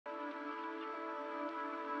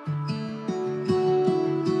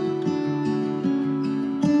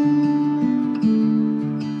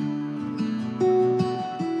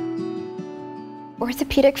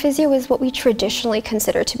Orthopedic physio is what we traditionally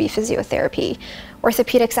consider to be physiotherapy.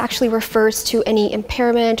 Orthopedics actually refers to any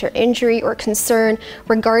impairment or injury or concern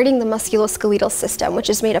regarding the musculoskeletal system, which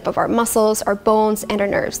is made up of our muscles, our bones, and our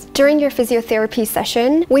nerves. During your physiotherapy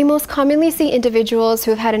session, we most commonly see individuals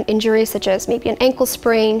who have had an injury such as maybe an ankle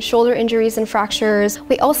sprain, shoulder injuries and fractures.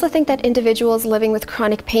 We also think that individuals living with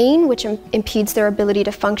chronic pain, which impedes their ability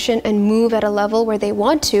to function and move at a level where they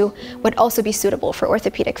want to, would also be suitable for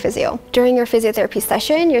orthopedic physio. During your physiotherapy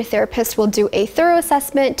session, your therapist will do a thorough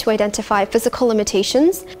assessment to identify physical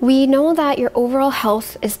limitations. We know that your overall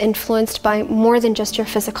health is influenced by more than just your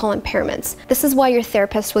physical impairments. This is why your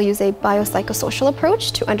therapist will use a biopsychosocial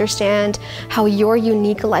approach to understand how your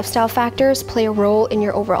unique lifestyle factors play a role in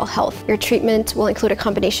your overall health. Your treatment will include a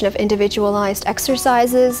combination of individualized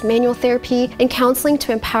exercises, manual therapy, and counseling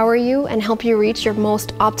to empower you and help you reach your most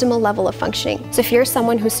optimal level of functioning. So if you're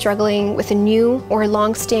someone who's struggling with a new or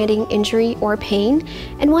long-standing injury or pain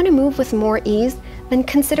and want to move with more ease, then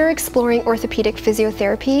consider exploring orthopedic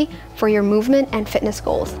physiotherapy for your movement and fitness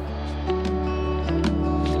goals.